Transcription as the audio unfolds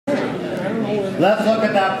Let's look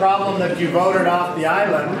at that problem that you voted off the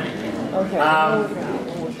island.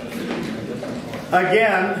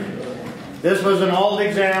 Again, this was an old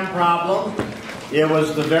exam problem. It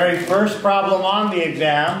was the very first problem on the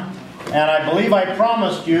exam, and I believe I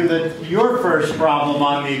promised you that your first problem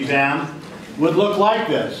on the exam would look like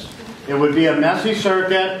this. It would be a messy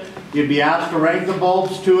circuit. You'd be asked to rank the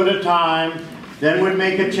bulbs 2 at a time, then we'd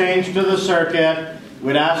make a change to the circuit.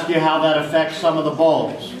 We'd ask you how that affects some of the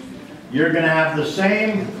bulbs. You're going to have the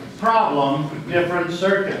same problem, different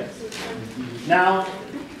circuit. Now,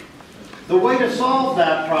 the way to solve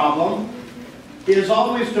that problem is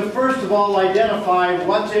always to first of all identify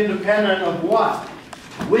what's independent of what.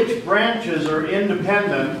 Which branches are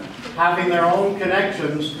independent, having their own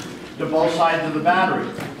connections to both sides of the battery.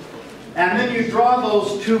 And then you draw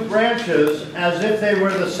those 2 branches as if they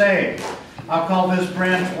were the same. I'll call this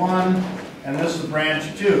branch 1 and this is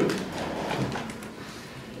branch 2.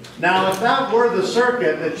 Now if that were the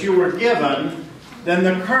circuit that you were given, then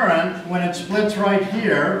the current, when it splits right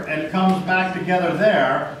here and comes back together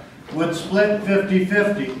there, would split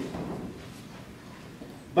 50-50.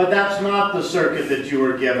 But that's not the circuit that you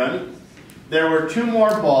were given. There were 2 more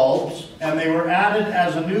bulbs, and they were added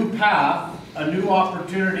as a new path, a new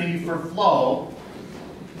opportunity for flow,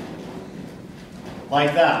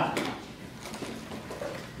 like that.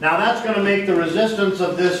 Now that's going to make the resistance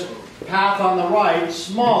of this path on the right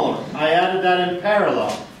smaller. I added that in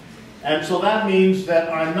parallel. And so that means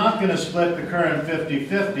that I'm not going to split the current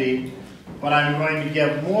 50-50, but I'm going to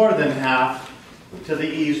give more than half to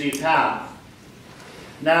the easy path.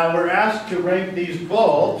 Now we're asked to rank these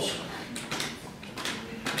bulbs,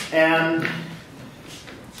 and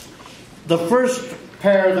the first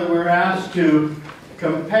pair that we're asked to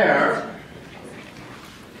compare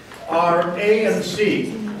are A and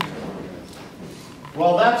C.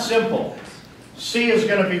 Well, that's simple. C is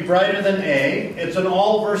going to be brighter than A. It's an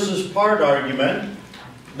all versus part argument.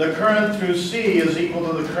 The current through C is equal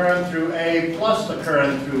to the current through A plus the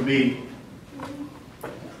current through B.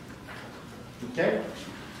 Okay?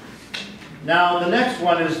 Now the next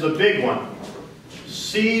one is the big one.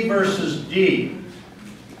 C versus D.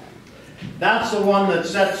 That's the one that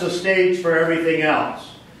sets the stage for everything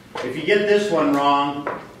else. If you get this one wrong,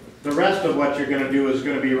 the rest of what you're going to do is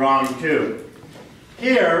going to be wrong too.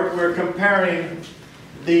 Here we're comparing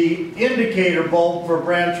the indicator bulb for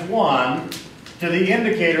branch 1 to the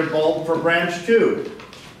indicator bulb for branch 2.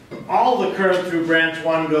 All the current through branch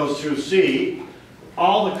 1 goes through C.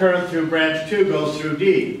 All the current through branch 2 goes through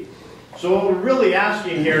D. So what we're really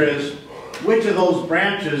asking here is, which of those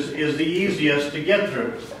branches is the easiest to get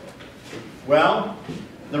through? Well,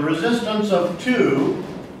 the resistance of 2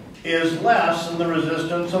 is less than the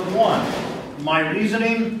resistance of 1. My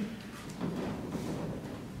reasoning,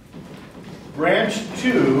 branch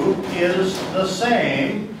 2 is the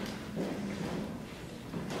same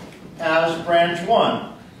as branch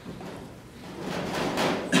 1,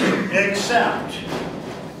 except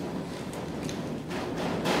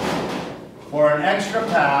for an extra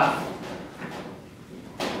path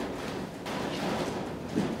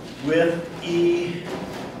with E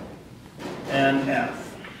and F.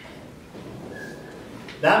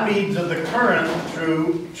 That means that the current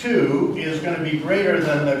through 2 is going to be greater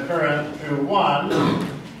than the current through 1.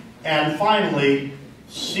 And finally,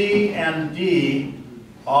 C and D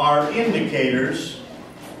are indicators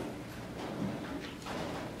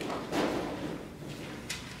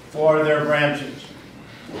for their branches.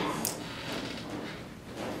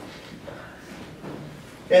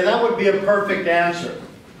 Okay, that would be a perfect answer.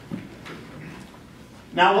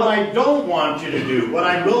 Now what I don't want you to do, what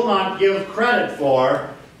I will not give credit for,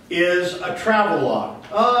 is a travelogue.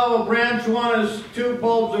 Oh, branch 1 is 2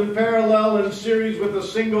 bulbs in parallel in series with a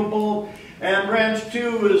single bulb, and branch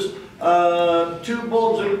 2 is 2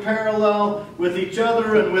 bulbs in parallel with each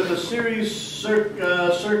other and with a series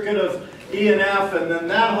circuit of E and F, and then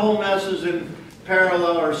that whole mess is in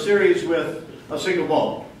parallel or series with a single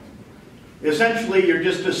bulb. Essentially, you're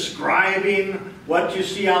just describing what you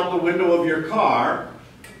see out the window of your car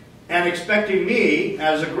and expecting me,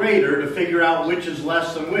 as a grader, to figure out which is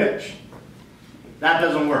less than which. That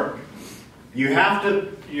doesn't work. You have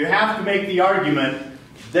to make the argument,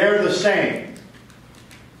 they're the same,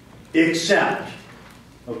 except,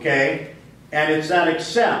 okay? And it's that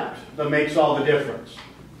except that makes all the difference.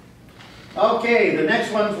 Okay, the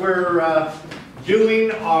next ones we're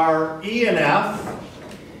doing are E and F.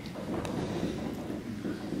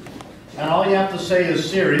 And all you have to say is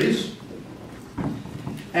series.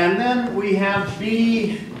 And then we have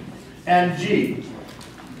B and G.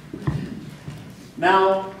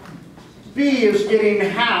 Now, B is getting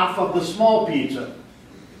half of the small pizza.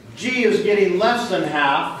 G is getting less than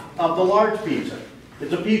half of the large pizza.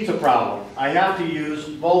 It's a pizza problem. I have to use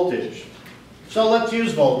voltage. So let's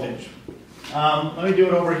use voltage. Let me do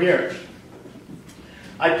it over here.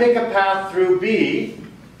 I pick a path through B,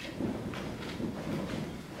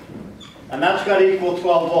 and that's got to equal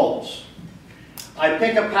 12 volts. I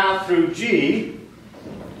pick a path through G,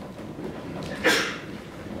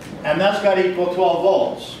 and that's got to equal 12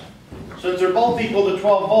 volts. Since they're both equal to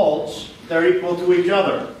 12 volts, they're equal to each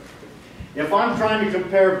other. If I'm trying to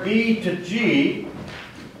compare B to G,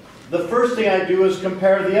 the first thing I do is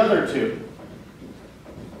compare the other two.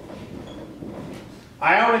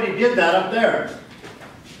 I already did that up there.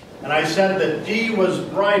 And I said that D was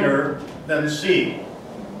brighter than C.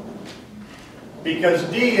 Because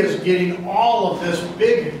D is getting all of this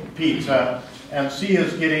big pizza, and C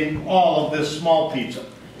is getting all of this small pizza.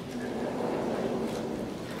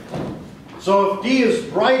 So if D is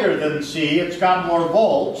brighter than C, it's got more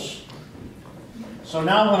volts. So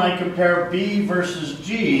now when I compare B versus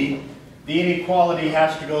G, the inequality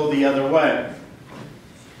has to go the other way.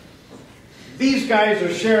 These guys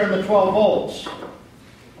are sharing the 12 volts.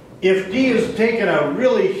 If D is taking a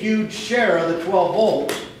really huge share of the 12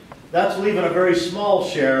 volts, that's leaving a very small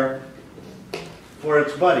share for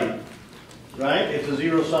its buddy. Right? It's a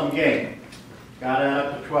zero-sum game. Got to add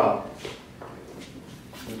up to 12.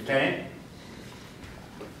 Okay?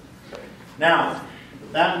 Now,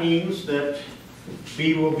 that means that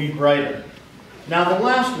B will be brighter. Now the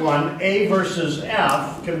last one, A versus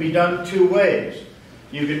F, can be done two ways.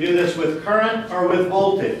 You can do this with current or with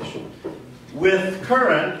voltage. With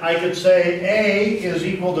current, I could say A is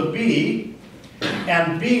equal to B,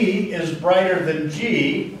 and B is brighter than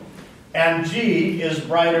G, and G is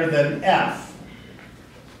brighter than F.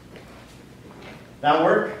 That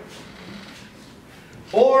work?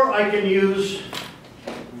 Or I can use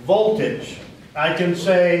voltage. I can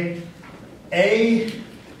say A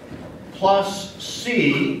plus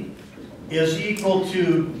C is equal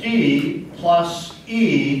to D plus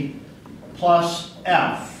E plus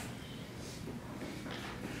F.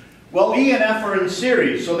 Well, E and F are in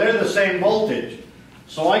series, so they're the same voltage.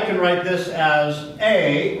 So I can write this as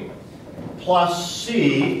A plus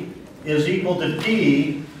C is equal to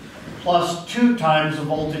D plus 2 times the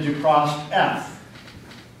voltage across F.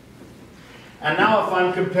 And now if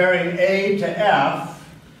I'm comparing A to F,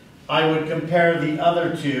 I would compare the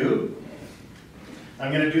other two.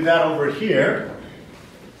 I'm going to do that over here.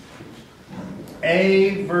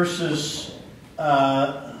 A versus,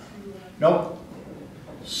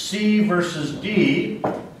 C versus D.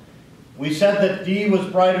 We said that D was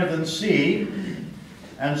brighter than C.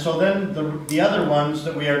 And so then the other ones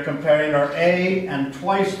that we are comparing are A and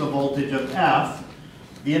twice the voltage of F.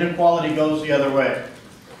 The inequality goes the other way.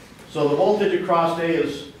 So the voltage across A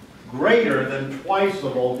is greater than twice the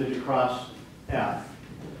voltage across F.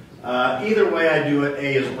 Either way I do it,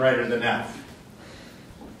 A is brighter than F.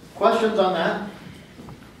 Questions on that?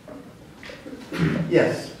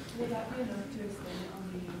 Yes? Would that be enough to explain it on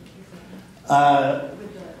the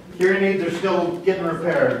exam? Hearing aids are still getting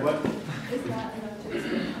repaired. What? Is that enough to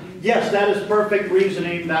explain? Yes, that is perfect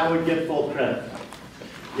reasoning. That would get full credit.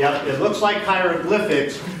 Yep, it looks like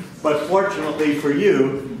hieroglyphics, but fortunately for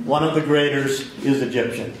you, one of the graders is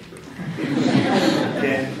Egyptian.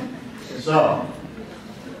 Okay, so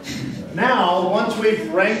now once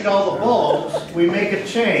we've ranked all the bulbs, we make a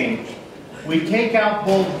change. We take out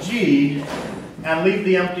bulb G and leave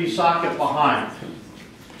the empty socket behind.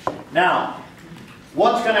 Now,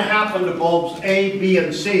 what's going to happen to bulbs A, B,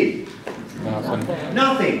 and C?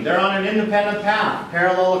 Nothing. They're on an independent path,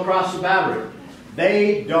 parallel across the battery.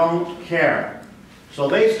 They don't care. So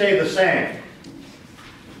they stay the same.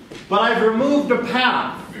 But I've removed a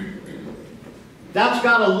path. That's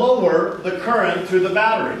got to lower the current through the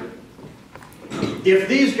battery. If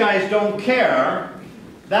these guys don't care,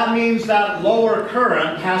 that means that lower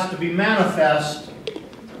current has to be manifest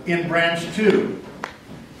in branch 2.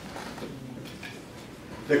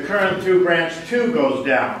 The current through branch 2 goes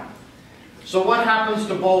down. So what happens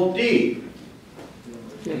to bulb D?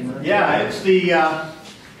 Yeah, it's the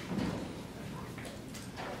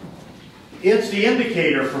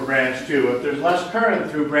indicator for branch 2. If there's less current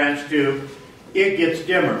through branch 2, it gets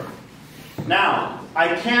dimmer. Now,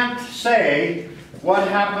 I can't say what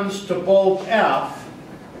happens to bulb F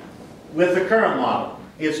with the current model.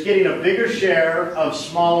 It's getting a bigger share of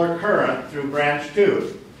smaller current through branch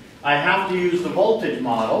 2. I have to use the voltage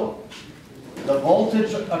model. The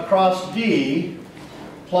voltage across D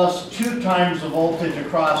plus 2 times the voltage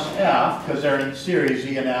across F, because they're in series,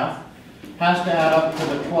 E and F, has to add up to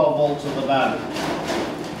the 12 volts of the battery.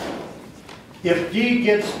 If D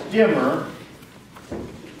gets dimmer,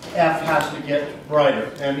 F has to get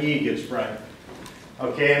brighter, and E gets brighter.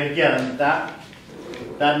 Okay, and again, that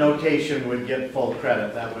notation would get full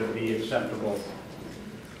credit. That would be acceptable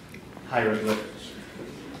hieroglyphics.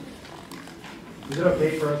 Is it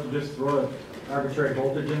okay for us to just throw an arbitrary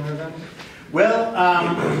voltage in there then? Well,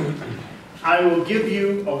 I will give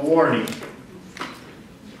you a warning.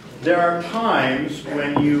 There are times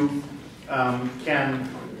when you can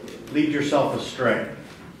lead yourself astray.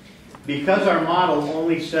 Because our model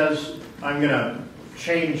only says, I'm going to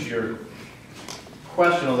change your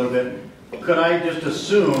question a little bit, could I just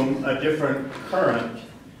assume a different current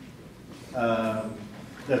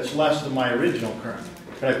that's less than my original current?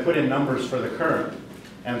 Could I put in numbers for the current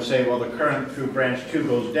and say, well, the current through branch 2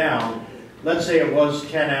 goes down. Let's say it was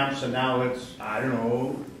 10 amps and now it's, I don't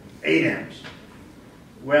know, 8 amps.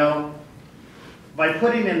 Well, by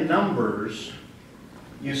putting in numbers,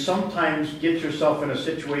 you sometimes get yourself in a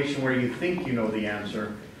situation where you think you know the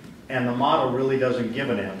answer, and the model really doesn't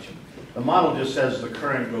give an answer. The model just says the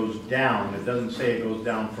current goes down. It doesn't say it goes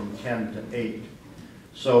down from 10 to 8.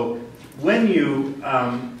 So when you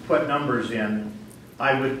put numbers in,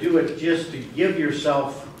 I would do it just to give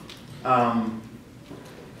yourself, to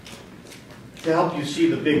help you see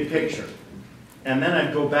the big picture. And then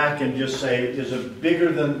I'd go back and just say, is it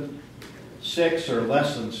bigger than 6 or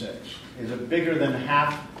less than 6? Is it bigger than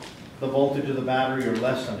half the voltage of the battery or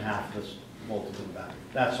less than half the voltage of the battery?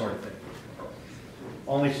 That sort of thing.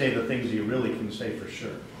 Only say the things you really can say for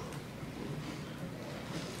sure.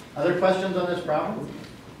 Other questions on this problem?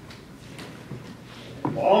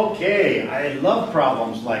 Okay, I love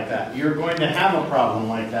problems like that. You're going to have a problem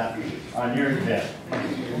like that on your exam.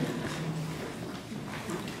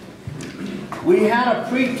 We had a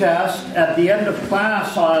pretest at the end of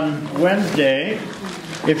class on Wednesday.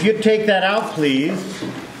 If you take that out, please.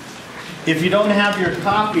 If you don't have your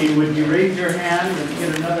copy, would you raise your hand and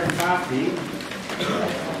get another copy?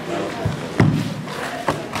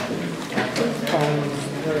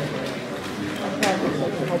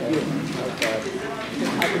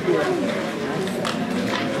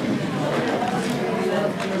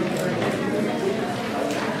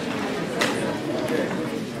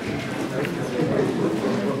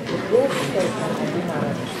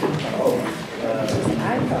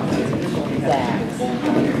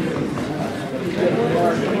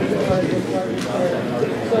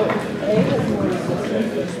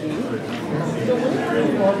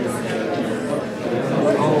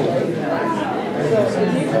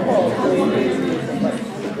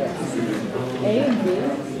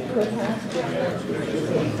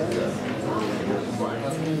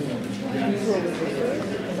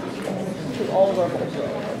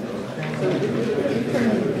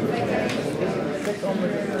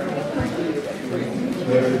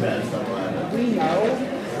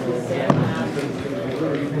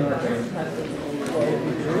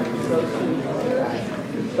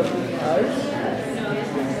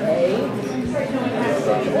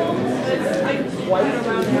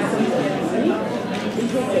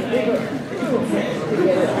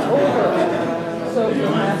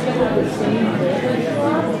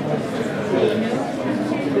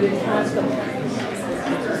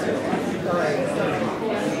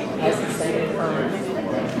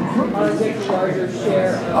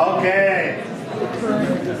 Okay.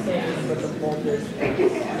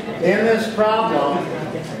 In this problem,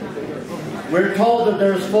 we're told that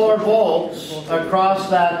there's 4 volts across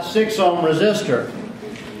that 6 ohm resistor.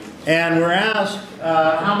 And we're asked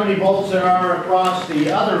how many volts there are across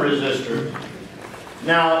the other resistors.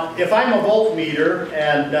 Now, if I'm a voltmeter,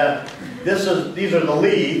 and these are the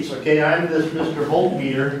leads, okay, I'm this Mr.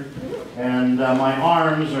 Voltmeter, and my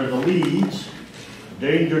arms are the leads.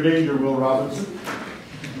 Danger, danger, Will Robinson.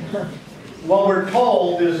 What we're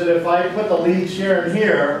told is that if I put the leads here and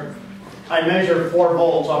here, I measure 4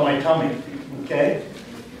 volts on my tummy, okay?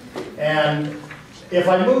 And if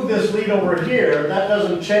I move this lead over here, that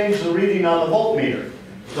doesn't change the reading on the voltmeter.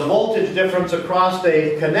 The voltage difference across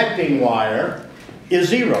the connecting wire is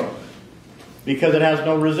 0 because it has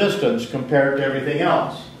no resistance compared to everything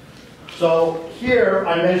else. So here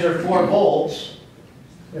I measure 4 volts.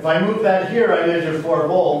 If I move that here, I measure 4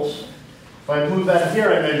 volts. If I move that here,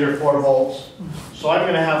 I measure 4 volts. So I'm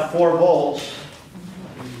going to have 4 volts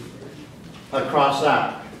across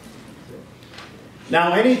that.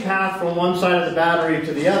 Now any path from one side of the battery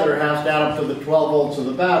to the other has to add up to the 12 volts of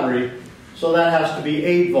the battery, so that has to be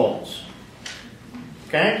 8 volts.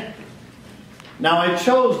 Okay? Now I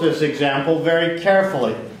chose this example very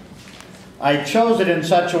carefully. I chose it in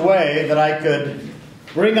such a way that I could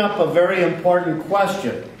bring up a very important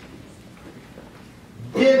question.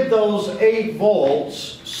 Did those 8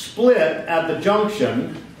 volts split at the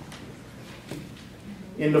junction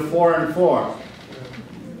into 4 and 4?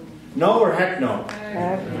 No or heck no?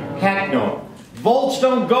 Heck no. Volts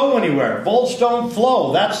don't go anywhere. Volts don't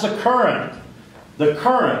flow. That's the current. The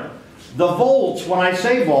current. The volts, when I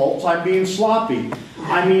say volts, I'm being sloppy.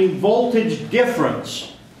 I mean voltage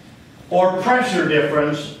difference or pressure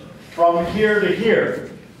difference from here to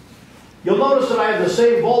here. You'll notice that I have the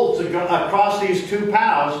same volts across these two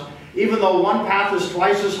paths, even though one path is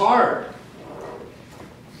twice as hard.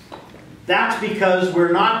 That's because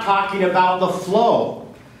we're not talking about the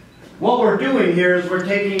flow. What we're doing here is we're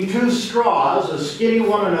taking two straws, a skinny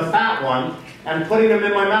one and a fat one, and putting them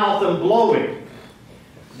in my mouth and blowing.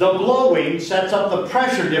 The blowing sets up the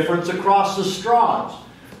pressure difference across the straws.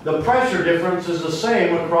 The pressure difference is the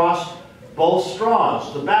same across both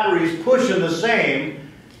straws. The battery's pushing the same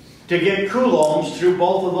to get coulombs through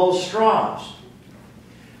both of those straws.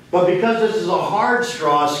 But because this is a hard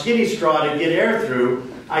straw, a skinny straw to get air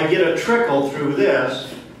through, I get a trickle through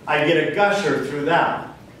this, I get a gusher through that.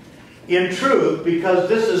 In truth, because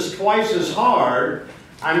this is twice as hard,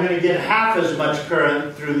 I'm going to get half as much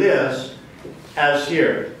current through this as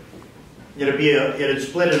here. It'd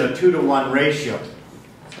split in a 2-to-1 ratio.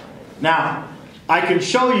 Now, I can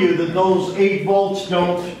show you that those 8 volts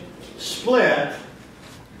don't split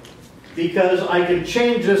because I can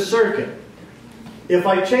change this circuit. If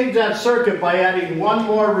I change that circuit by adding one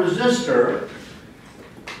more resistor,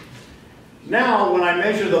 now when I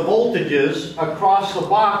measure the voltages across the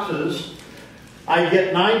boxes, I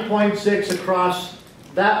get 9.6 across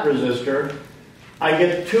that resistor, I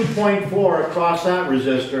get 2.4 across that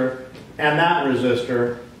resistor, and that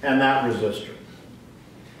resistor, and that resistor.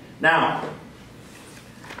 Now,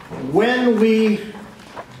 when we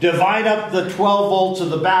divide up the 12 volts of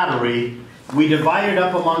the battery, we divide it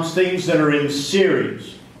up amongst things that are in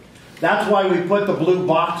series. That's why we put the blue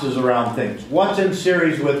boxes around things. What's in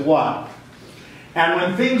series with what? And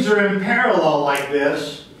when things are in parallel like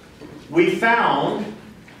this, we found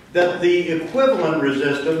that the equivalent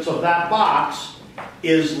resistance of that box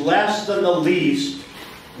is less than the least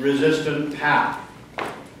resistant path.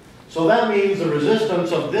 So that means the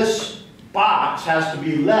resistance of this box has to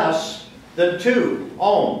be less than 2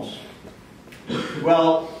 ohms.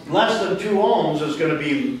 Well, less than 2 ohms is going to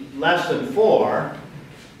be less than 4.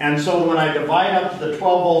 And so when I divide up the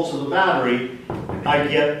 12 volts of the battery, I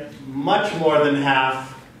get much more than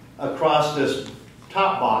half across this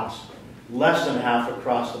top box, less than half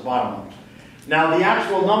across the bottom box. Now the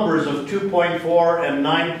actual numbers of 2.4 and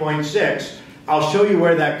 9.6, I'll show you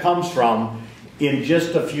where that comes from in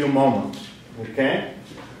just a few moments. Okay?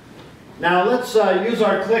 Now let's use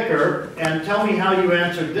our clicker and tell me how you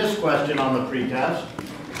answered this question on the pretest.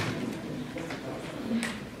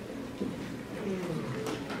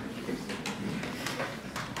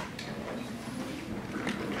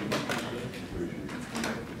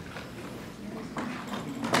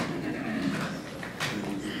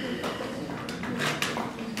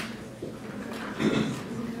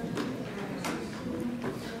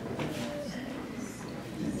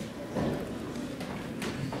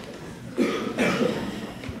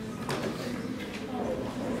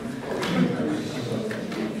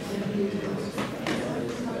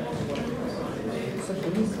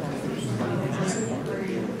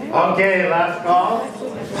 Okay, last call.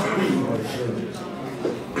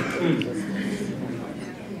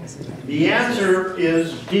 The answer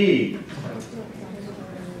is D.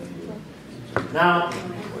 Now,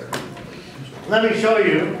 let me show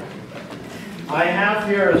you. I have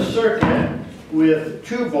here a circuit with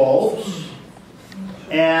 2 volts,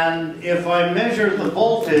 and if I measure the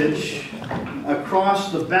voltage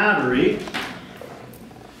across the battery,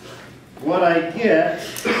 what I get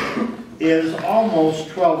is almost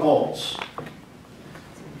 12 volts,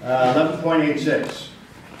 11.86.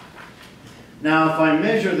 Now if I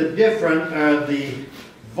measure the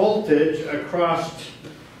voltage across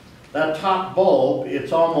that top bulb,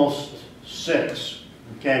 it's almost 6.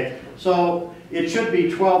 Okay, so it should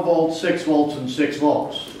be 12 volts, 6 volts, and 6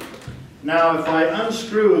 volts. Now if I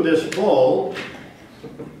unscrew this bulb,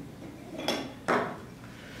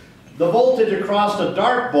 the voltage across the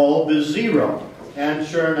dark bulb is 0. And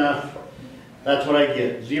sure enough, that's what I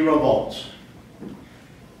get, 0 volts.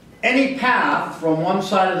 Any path from one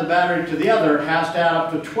side of the battery to the other has to add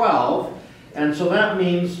up to 12, and so that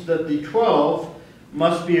means that the 12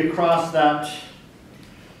 must be across that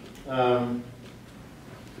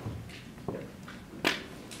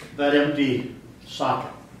that empty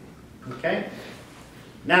socket. Okay?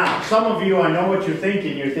 Now, some of you, I know what you're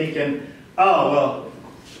thinking. You're thinking, oh, well,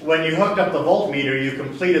 when you hooked up the voltmeter, you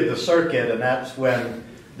completed the circuit, and that's when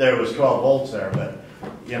there was 12 volts there. But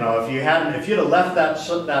you know, if you'd have left that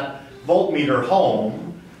voltmeter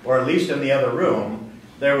home, or at least in the other room,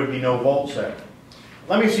 there would be no volts there.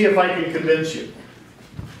 Let me see if I can convince you.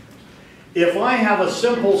 If I have a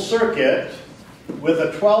simple circuit with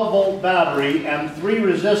a 12-volt battery and 3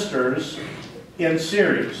 resistors in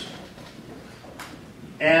series,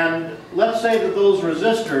 and let's say that those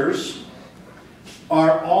resistors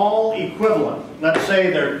are all equivalent. Let's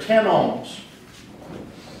say they're 10 ohms.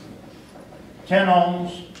 10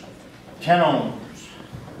 ohms, 10 ohms.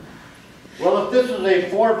 Well, if this is a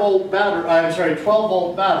 4-volt battery,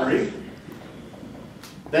 12-volt battery,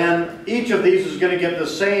 then each of these is going to get the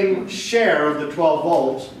same share of the 12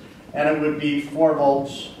 volts, and it would be 4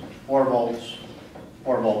 volts, 4 volts,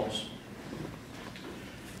 4 volts.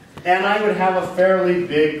 And I would have a fairly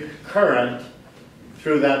big current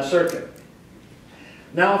through that circuit.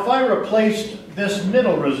 Now, if I replaced this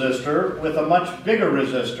middle resistor with a much bigger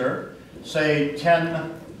resistor, say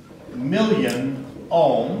 10 million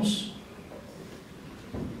ohms,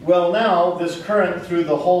 well, now this current through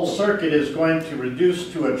the whole circuit is going to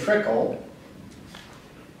reduce to a trickle,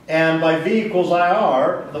 and by V equals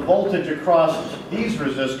IR, the voltage across these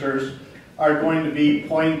resistors are going to be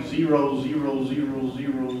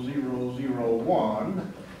 0.0000001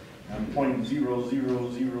 and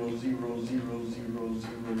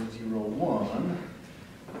 0.000000001,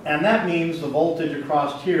 and that means the voltage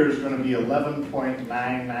across here is going to be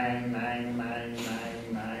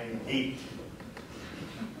 11.999998.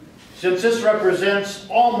 Since this represents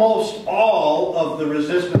almost all of the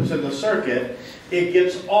resistance in the circuit, it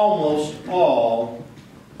gets almost all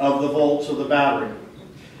of the volts of the battery.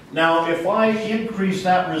 Now, if I increase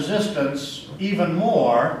that resistance even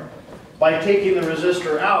more by taking the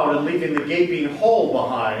resistor out and leaving the gaping hole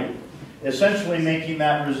behind, essentially making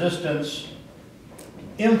that resistance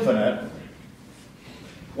infinite,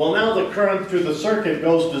 well, now the current through the circuit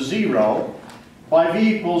goes to 0. By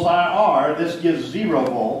V equals IR, this gives 0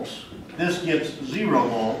 volts. This gets 0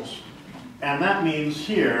 volts, and that means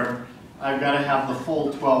here I've got to have the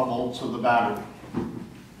full 12 volts of the battery.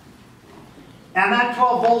 And that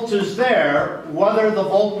 12 volts is there whether the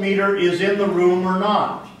voltmeter is in the room or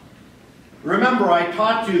not. Remember, I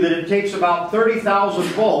taught you that it takes about 30,000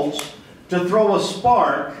 volts to throw a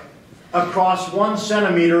spark across 1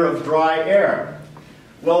 centimeter of dry air.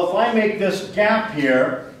 Well, if I make this gap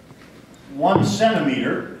here 1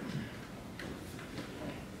 centimeter,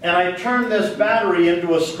 and I turn this battery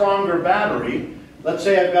into a stronger battery, let's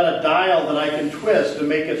say I've got a dial that I can twist and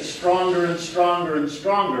make it stronger and stronger and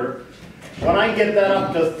stronger, when I get that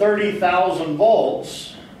up to 30,000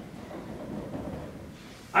 volts,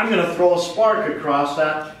 I'm going to throw a spark across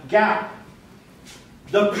that gap.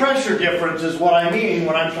 The pressure difference is what I mean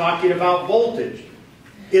when I'm talking about voltage.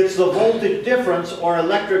 It's the voltage difference or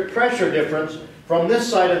electric pressure difference from this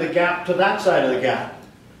side of the gap to that side of the gap.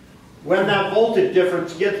 When that voltage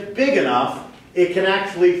difference gets big enough, it can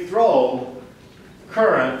actually throw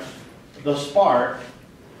current, the spark,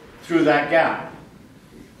 through that gap.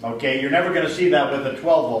 Okay, you're never going to see that with a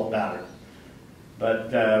 12-volt battery. But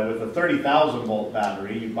with a 30,000 volt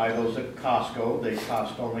battery, you buy those at Costco, they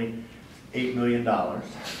cost only $8 million.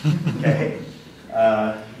 Okay,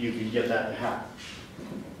 you can get that to happen.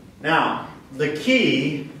 Now, the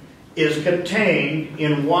key is contained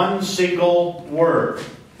in one single word.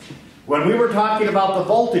 When we were talking about the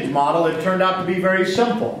voltage model, it turned out to be very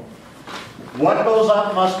simple. What goes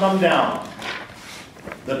up must come down.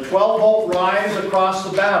 The 12-volt rise across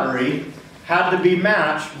the battery had to be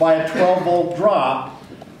matched by a 12-volt drop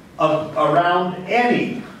of around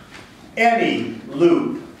any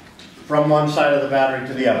loop from one side of the battery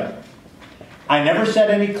to the other. I never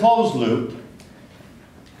said any closed loop,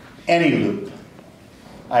 any loop.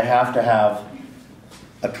 I have to have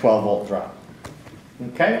a 12-volt drop.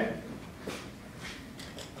 Okay?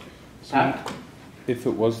 If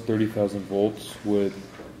it was 30,000 volts, would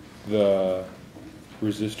the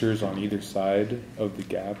resistors on either side of the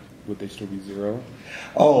gap, would they still be 0?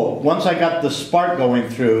 Oh, once I got the spark going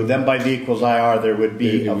through, then by V equals IR, there would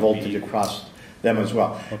be a voltage across them as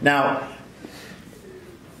well. Okay. Now,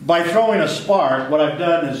 by throwing a spark, what I've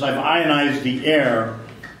done is I've ionized the air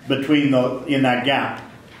between in that gap.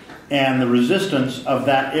 And the resistance of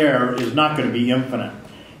that air is not going to be infinite.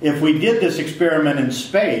 If we did this experiment in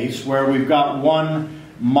space, where we've got 1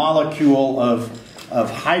 molecule of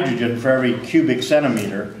hydrogen for every cubic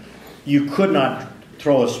centimeter, you could not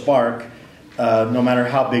throw a spark no matter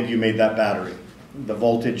how big you made that battery. The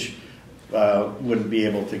voltage wouldn't be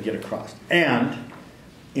able to get across. And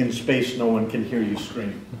in space, no one can hear you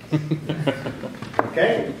scream.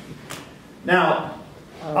 Okay? Now,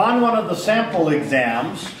 on one of the sample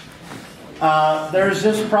exams, there's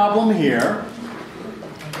this problem here.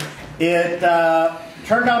 It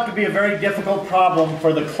turned out to be a very difficult problem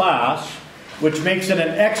for the class, which makes it an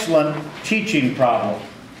excellent teaching problem.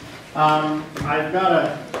 I've got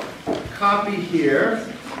a copy here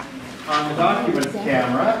on the document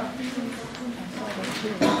camera.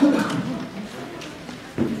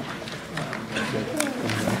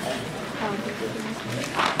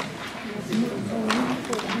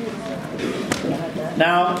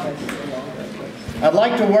 Now, I'd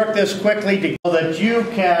like to work this quickly so that you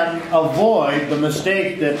can avoid the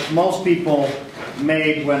mistake that most people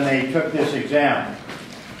made when they took this exam.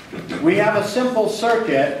 We have a simple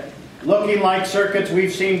circuit looking like circuits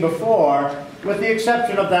we've seen before, with the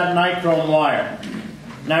exception of that nichrome wire.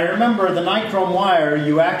 Now remember, the nichrome wire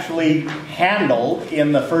you actually handled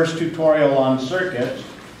in the first tutorial on circuits.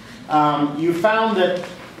 You found that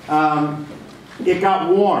it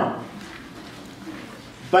got warm.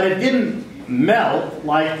 But it didn't melt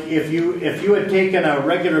like if you had taken a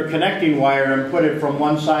regular connecting wire and put it from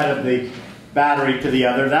one side of the battery to the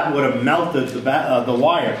other, that would have melted the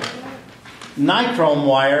wire. Nichrome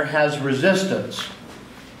wire has resistance.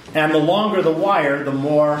 And the longer the wire, the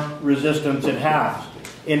more resistance it has.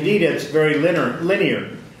 Indeed, it's very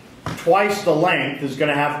linear. Twice the length is going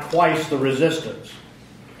to have twice the resistance.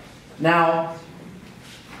 Now,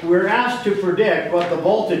 we're asked to predict what the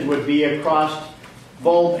voltage would be across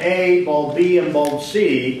bulb A, bulb B, and bulb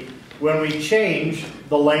C when we change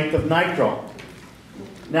the length of nichrome.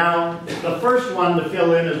 Now, the first one to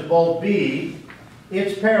fill in is bulb B.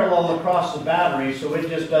 It's parallel across the battery, so it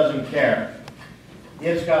just doesn't care.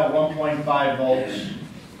 It's got 1.5 volts,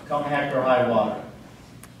 come heck or high water.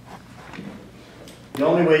 The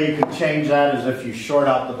only way you can change that is if you short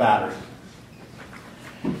out the battery.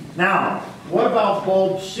 Now, what about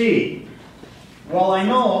bulb C? Well, I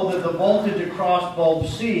know that the voltage across bulb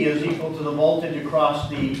C is equal to the voltage across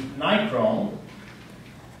the nichrome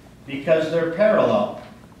because they're parallel.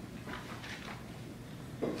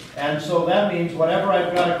 And so that means whatever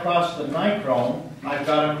I've got across the nichrome, I've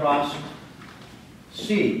got across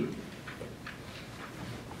C.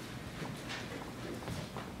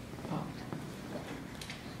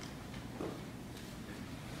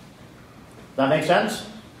 That make sense?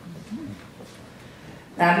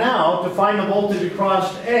 And now, to find the voltage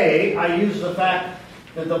across A, I use the fact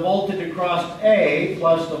that the voltage across A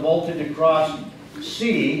plus the voltage across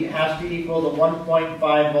C has to equal the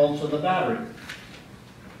 1.5 volts of the battery.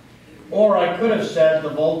 Or I could have said the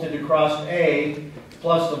voltage across A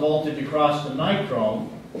plus the voltage across the nichrome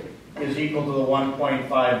is equal to the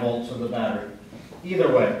 1.5 volts of the battery.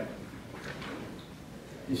 Either way.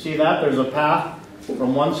 You see that? There's a path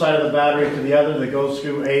from one side of the battery to the other that goes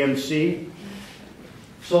through A and C.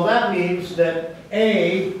 So that means that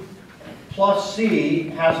A plus C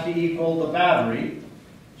has to equal the battery.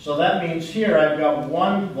 So that means here I've got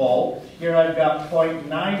 1 volt, here I've got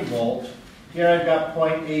 0.9 volts, here I've got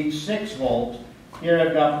 0.86 volts, here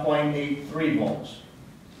I've got 0.83 volts.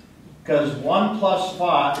 Because 1 plus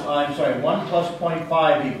 0.5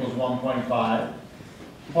 equals 1.5,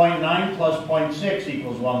 0.9 plus 0.6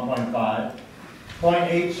 equals 1.5,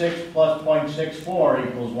 0.86 plus 0.64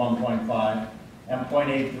 equals 1.5, and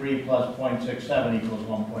 0.83 plus 0.67 equals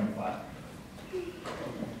 1.5.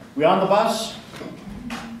 We on the bus?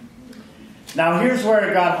 Now here's where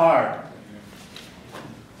it got hard.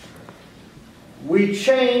 We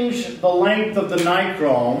changed the length of the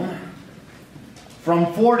nichrome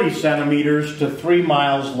from 40 centimeters to 3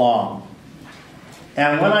 miles long.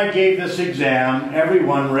 And when I gave this exam,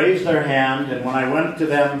 everyone raised their hand, and when I went to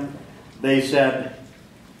them, they said,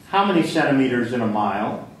 "How many centimeters in a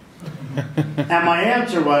mile?" And my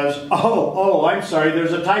answer was, oh, I'm sorry,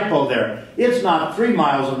 there's a typo there. It's not 3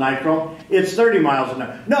 miles of nichrome, it's 30 miles of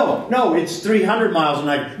nichrome. No, it's 300 miles of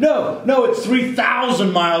nichrome. No, it's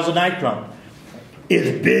 3,000 miles of nichrome.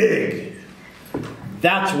 It's big.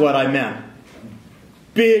 That's what I meant.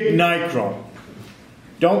 Big nichrome.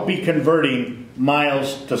 Don't be converting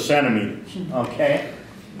miles to centimeters, okay?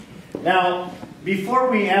 Now, before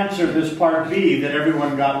we answer this part B that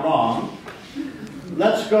everyone got wrong,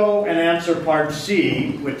 let's go and answer part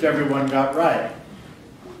C, which everyone got right.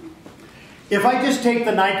 If I just take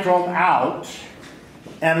the nichrome out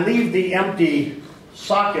and leave the empty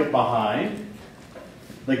socket behind,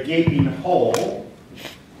 the gaping hole,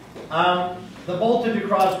 the voltage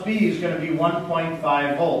across B is going to be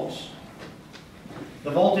 1.5 volts.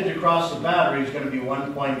 The voltage across the battery is going to be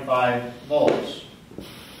 1.5 volts.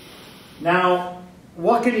 Now,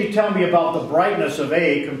 what can you tell me about the brightness of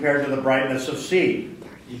A compared to the brightness of C?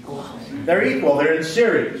 Equal. They're equal. They're in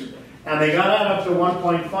series. And they got that up to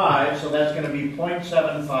 1.5, so that's going to be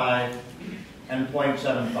 0.75 and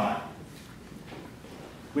 0.75.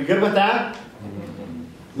 We good with that?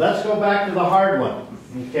 Let's go back to the hard one.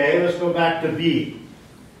 Okay, let's go back to B.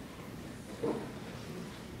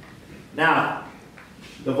 Now,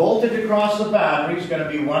 the voltage across the battery is going to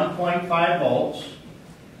be 1.5 volts.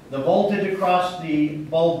 The voltage across the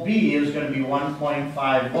bulb B is going to be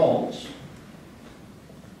 1.5 volts.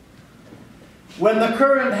 When the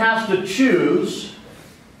current has to choose,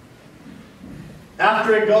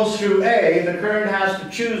 after it goes through A, the current has to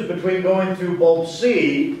choose between going through bulb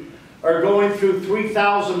C or going through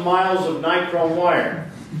 3,000 miles of nichrome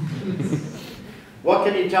wire. What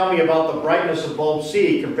can you tell me about the brightness of bulb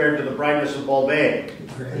C compared to the brightness of bulb A?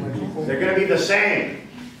 They're going to be the same.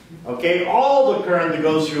 Okay, all the current that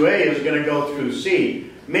goes through A is going to go through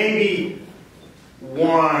C. Maybe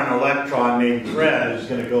one electron named Fred is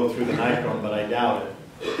going to go through the nichrome, but I doubt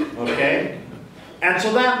it. Okay? And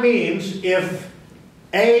so that means if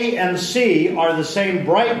A and C are the same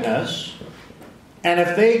brightness, and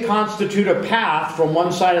if they constitute a path from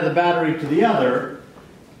one side of the battery to the other,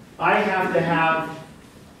 I have to have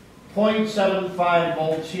 0.75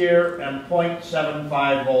 volts here and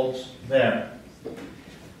 0.75 volts there.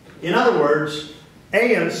 In other words,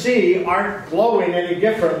 A and C aren't glowing any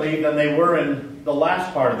differently than they were in the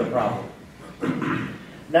last part of the problem.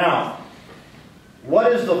 Now,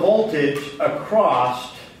 what is the voltage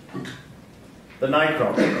across the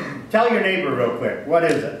nichrome? Tell your neighbor real quick. What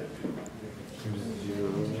is it?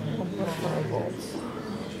 1.5 volts.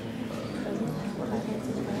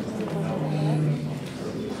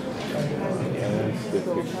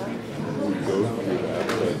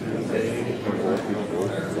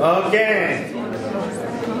 Okay.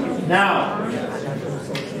 Now,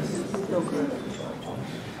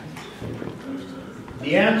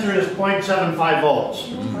 the answer is 0.75 volts.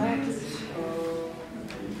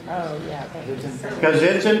 Oh, yeah. Because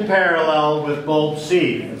it's in parallel with bulb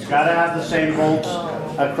C. It's got to have the same volts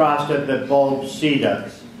across it that bulb C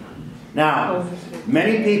does. Now,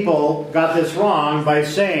 many people got this wrong by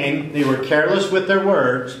saying, they were careless with their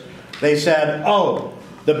words. They said, oh,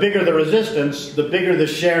 the bigger the resistance, the bigger the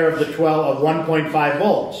share of the 1.5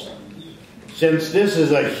 volts. Since this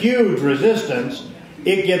is a huge resistance,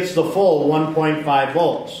 it gets the full 1.5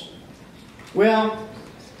 volts. Well,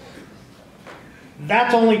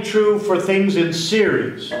 that's only true for things in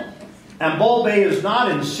series. And bulb A is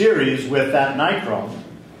not in series with that nichrome.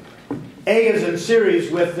 A is in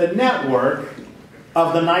series with the network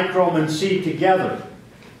of the nichrome and C together.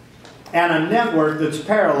 And a network that's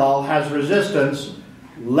parallel has resistance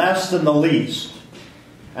less than the least.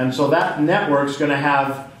 And so that network's going to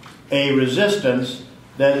have a resistance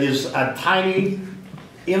that is a tiny,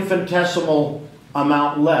 infinitesimal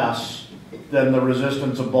amount less than the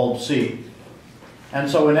resistance of bulb C. And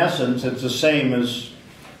so in essence, it's the same as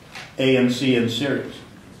A and C in series.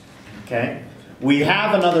 Okay? We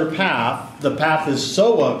have another path. The path is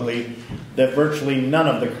so ugly that virtually none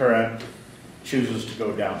of the current chooses to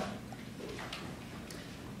go down.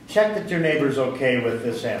 Check that your neighbor's okay with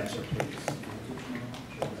this answer, please.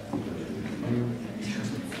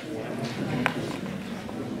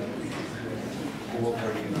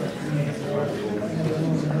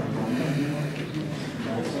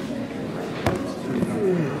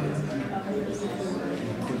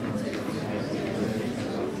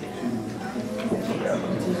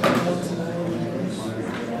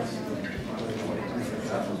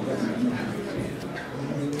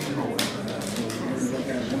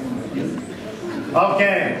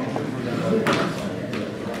 Okay.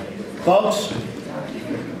 Folks,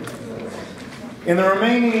 in the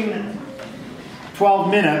remaining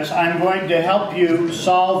 12 minutes, I'm going to help you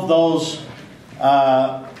solve those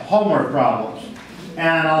homework problems.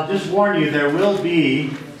 And I'll just warn you, there will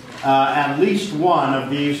be at least one of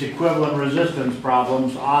these equivalent resistance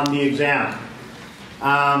problems on the exam.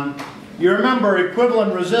 You remember,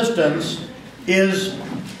 equivalent resistance is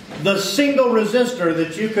the single resistor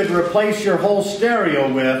that you could replace your whole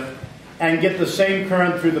stereo with and get the same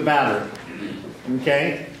current through the battery.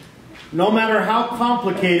 Okay? No matter how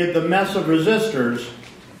complicated the mess of resistors,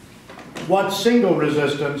 what single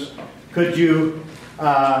resistance could you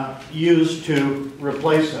use to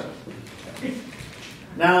replace it?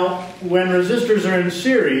 Now, when resistors are in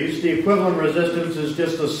series, the equivalent resistance is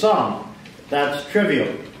just the sum. That's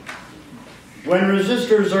trivial. When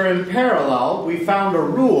resistors are in parallel, we found a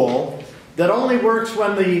rule that only works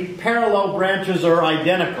when the parallel branches are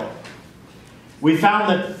identical. We found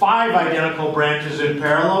that 5 identical branches in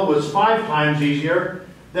parallel was 5 times easier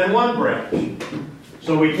than 1 branch.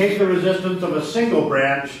 So we take the resistance of a single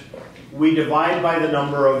branch, we divide by the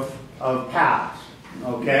number of paths.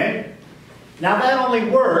 Okay? Now that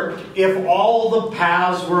only worked if all the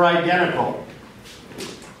paths were identical.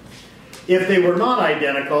 If they were not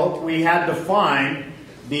identical, we had to find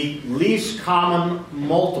the least common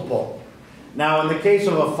multiple. Now, in the case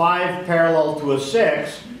of a 5 parallel to a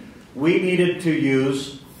 6, we needed to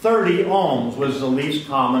use 30 ohms was the least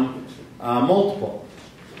common multiple.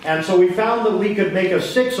 And so we found that we could make a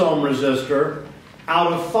 6 ohm resistor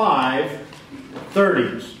out of 5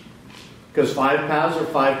 30s. Because 5 paths are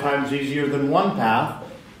 5 times easier than 1 path.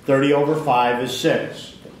 30 over 5 is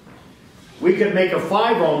 6. We could make a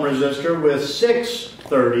 5 ohm resistor with 6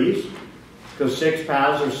 30s, because 6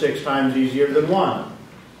 paths are 6 times easier than 1.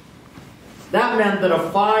 That meant that a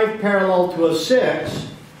 5 parallel to a 6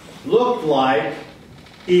 looked like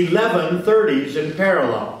 11 30s in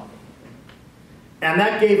parallel. And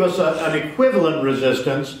that gave us an equivalent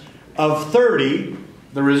resistance of 30,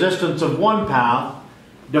 the resistance of 1 path,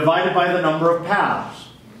 divided by the number of paths,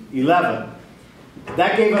 11.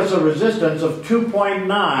 That gave us a resistance of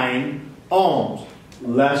 2.9 ohms,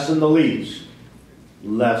 less than the least.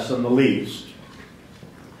 Less than the least.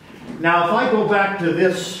 Now, if I go back to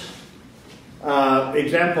this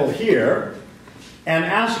example here and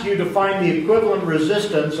ask you to find the equivalent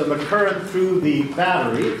resistance and the current through the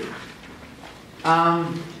battery, well,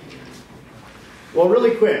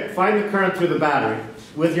 really quick, find the current through the battery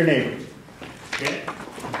with your neighbor. Okay?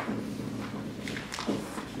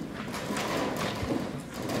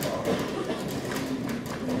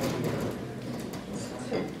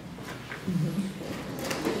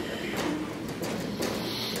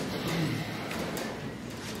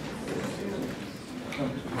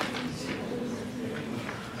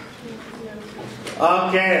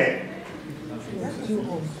 Okay.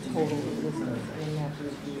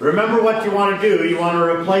 Remember what you want to do. You want to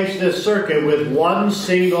replace this circuit with one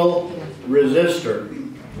single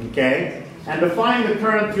resistor. Okay? And to find the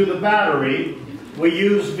current through the battery, we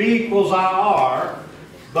use V equals IR,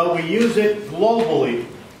 but we use it globally.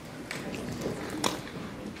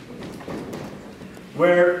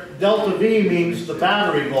 Where delta V means the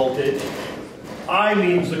battery voltage, I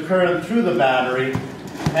means the current through the battery,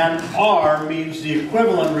 and R means the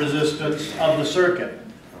equivalent resistance of the circuit.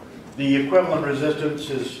 The equivalent resistance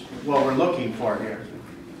is what we're looking for here.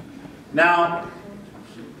 Now,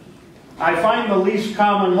 I find the least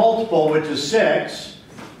common multiple, which is 6.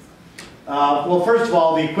 Well, first of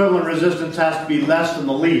all, the equivalent resistance has to be less than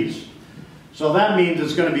the least. So that means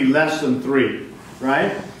it's going to be less than 3,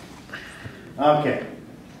 right? Okay.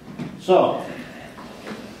 So,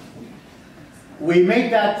 we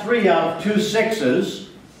make that 3 out of 2 6s.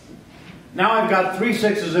 Now I've got 3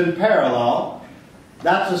 6s in parallel.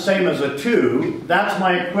 That's the same as a 2. That's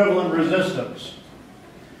my equivalent resistance.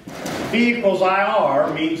 V equals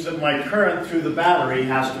IR means that my current through the battery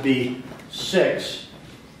has to be 6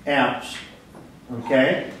 amps.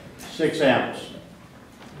 Okay? 6 amps.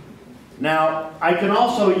 Now, I can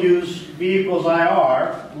also use V equals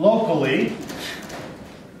IR locally.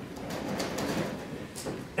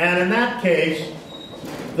 And in that case,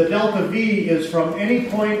 the delta V is from any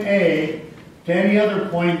point A to any other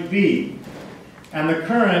point B. And the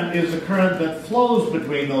current is the current that flows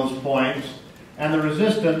between those points, and the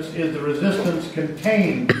resistance is the resistance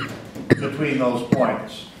contained between those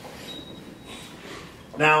points.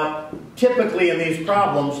 Now, typically in these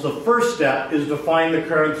problems, the first step is to find the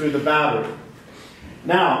current through the battery.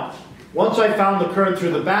 Now, once I found the current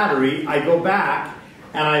through the battery, I go back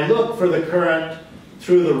and I look for the current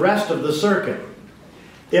through the rest of the circuit.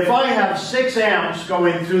 If I have 6 amps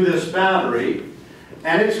going through this battery,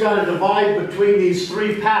 and it's got to divide between these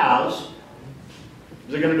 3 paths,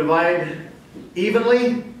 is it going to divide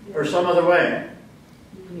evenly or some other way?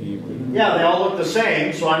 Even. Yeah, they all look the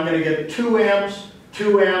same, so I'm going to get 2 amps,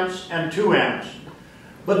 2 amps, and 2 amps.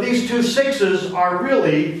 But these 2 6s are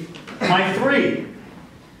really my 3.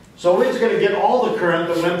 So it's going to get all the current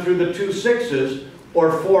that went through the 2 6s,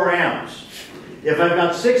 or 4 amps. If I've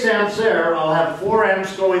got 6 amps there, I'll have 4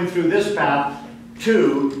 amps going through this path,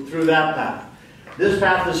 2 through that path. This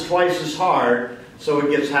path is twice as hard, so it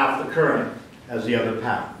gets half the current as the other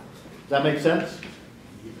path. Does that make sense?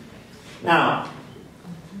 Now,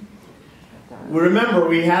 remember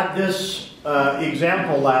we had this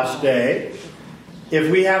example last day. If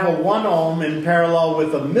we have a 1 ohm in parallel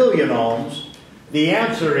with 1,000,000 ohms, the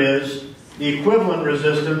answer is the equivalent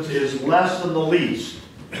resistance is less than the least.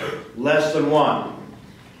 Less than 1.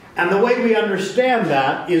 And the way we understand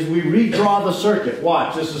that is we redraw the circuit.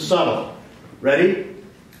 Watch, this is subtle. Ready?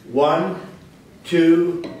 1,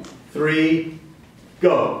 2, 3,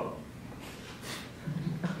 go.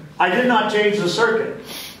 I did not change the circuit.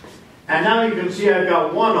 And now you can see I've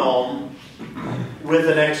got 1 ohm with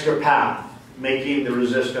an extra path, making the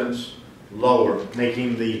resistance lower,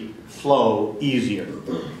 making the flow easier.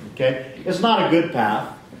 Okay? Okay? It's not a good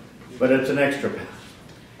path, but it's an extra path.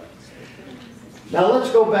 Now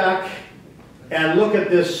let's go back and look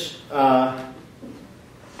at this,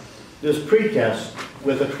 this pretest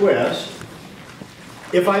with a twist.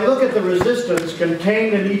 If I look at the resistance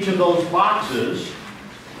contained in each of those boxes,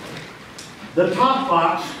 the top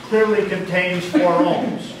box clearly contains 4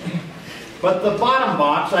 ohms. But the bottom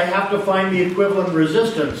box I have to find the equivalent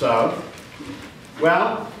resistance of.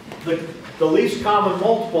 Well, the least common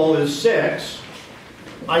multiple is 6.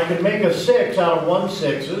 I can make a 6 out of 1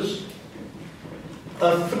 6's.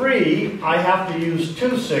 A 3, I have to use 2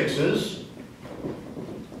 6's.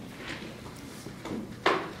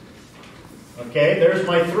 Okay, there's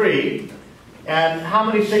my 3. And how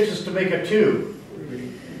many 6's to make a 2?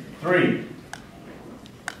 3.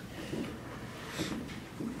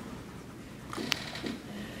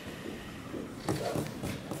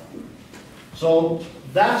 So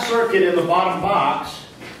that circuit in the bottom box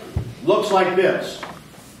looks like this,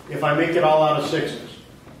 if I make it all out of 6's.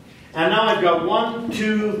 And now I've got 1,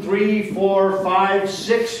 2, 3, 4, 5,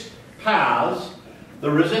 6 paths.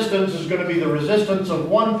 The resistance is going to be the resistance of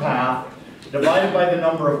one path divided by the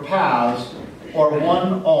number of paths, or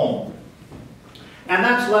 1 ohm. And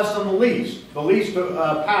that's less than the least. The least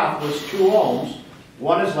path was 2 ohms.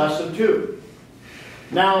 1 is less than 2.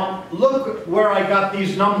 Now, look where I got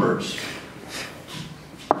these numbers.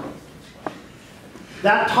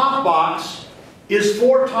 That top box is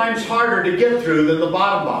 4 times harder to get through than the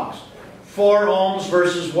bottom box. 4 ohms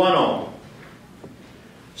versus 1 ohm.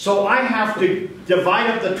 So I have to divide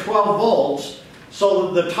up the 12 volts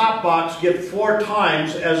so that the top box gets 4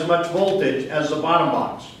 times as much voltage as the bottom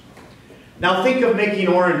box. Now think of making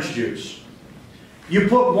orange juice. You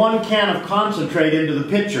put 1 can of concentrate into the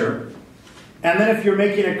pitcher, and then if you're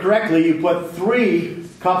making it correctly, you put 3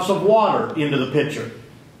 cups of water into the pitcher.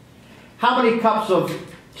 How many cups of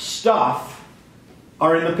stuff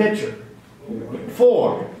are in the pitcher?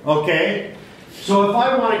 4, okay? So if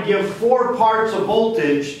I want to give 4 parts of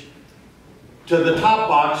voltage to the top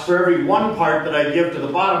box for every 1 part that I give to the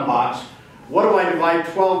bottom box, what do I divide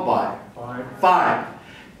 12 by? 5.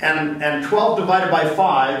 And 12 divided by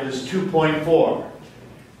 5 is 2.4.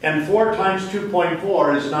 And 4 times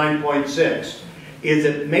 2.4 is 9.6. Is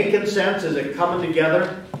it making sense? Is it coming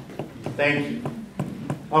together? Thank you.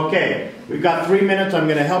 Okay, we've got 3 minutes. I'm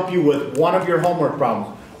going to help you with one of your homework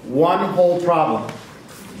problems. One whole problem.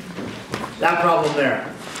 That problem there.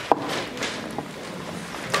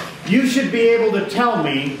 You should be able to tell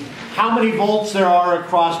me how many volts there are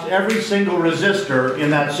across every single resistor in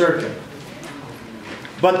that circuit.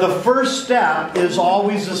 But the first step is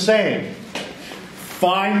always the same.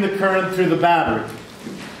 Find the current through the battery.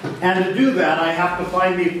 And to do that, I have to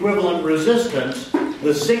find the equivalent resistance,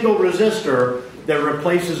 the single resistor that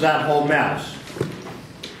replaces that whole mess.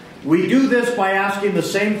 We do this by asking the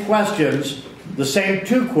same questions, the same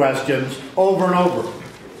 2 questions, over and over.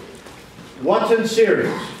 What's in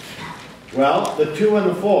series? Well, the 2 and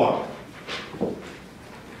the 4.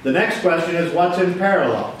 The next question is, what's in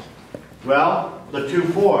parallel? Well, the 2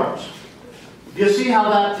 4s. Do you see how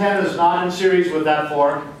that 10 is not in series with that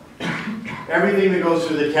 4? Everything that goes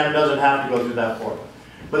through the 10 doesn't have to go through that 4.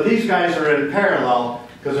 But these guys are in parallel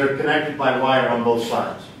because they're connected by wire on both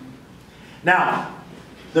sides. Now,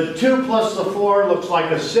 the 2 plus the 4 looks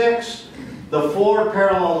like a 6. The 4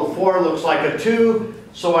 parallel to 4 looks like a 2,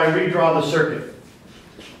 so I redraw the circuit.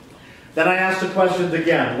 Then I ask the questions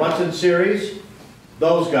again. What's in series?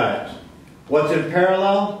 Those guys. What's in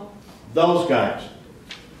parallel? Those guys.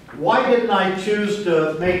 Why didn't I choose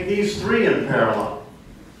to make these 3 in parallel?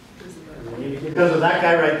 Because of that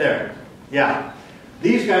guy right there. Yeah.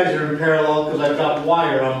 These guys are in parallel because I've got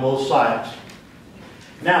wire on both sides.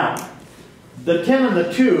 Now, the 10 and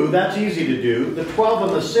the 2, that's easy to do. The 12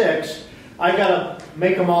 and the 6, I got to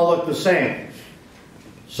make them all look the same.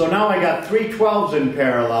 So now I got 3 12s in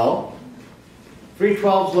parallel. 3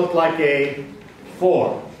 12s look like a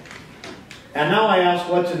 4. And now I ask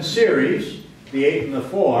what's in series, the 8 and the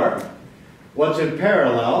 4. What's in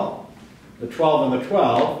parallel, the 12 and the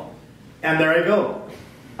 12. And there I go.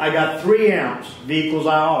 I got 3 amps, V equals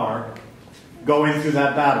IR, going through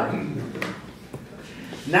that battery.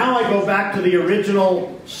 Now I go back to the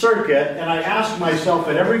original circuit and I ask myself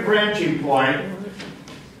at every branching point,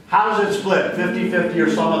 how does it split? 50-50 or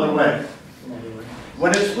some other way?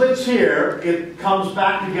 When it splits here, it comes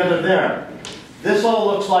back together there. This all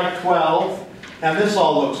looks like 12, and this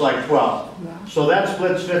all looks like 12. So that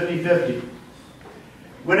splits 50-50.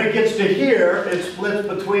 When it gets to here, it splits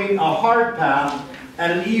between a hard path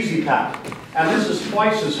and an easy path. And this is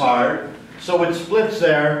twice as hard, so it splits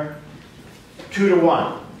there 2 to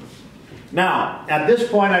 1. Now, at this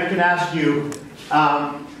point I can ask you,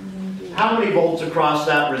 how many volts across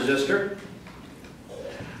that resistor?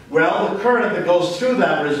 Well, the current that goes through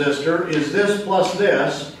that resistor is this plus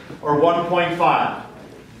this, or 1.5.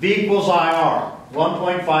 V equals IR.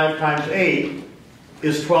 1.5 times 8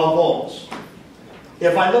 is 12 volts.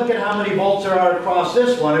 If I look at how many volts there are across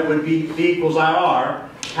this one, it would be V equals IR,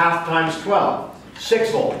 half times 12.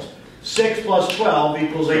 6 volts. 6 plus 12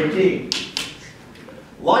 equals 18.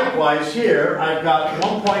 Likewise here, I've got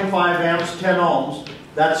 1.5 amps, 10 ohms.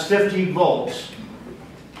 That's 15 volts.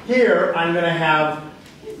 Here, I'm going to have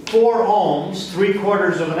 4 ohms,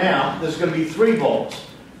 3/4 of an amp. This is going to be 3 volts.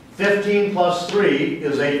 15 plus 3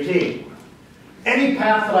 is 18. Any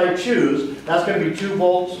path that I choose, that's going to be 2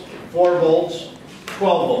 volts, 4 volts,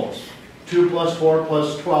 12 volts. 2 plus 4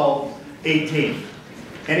 plus 12, 18.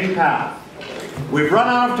 Any path. We've run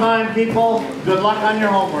out of time, people. Good luck on your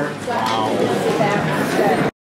homework. Wow.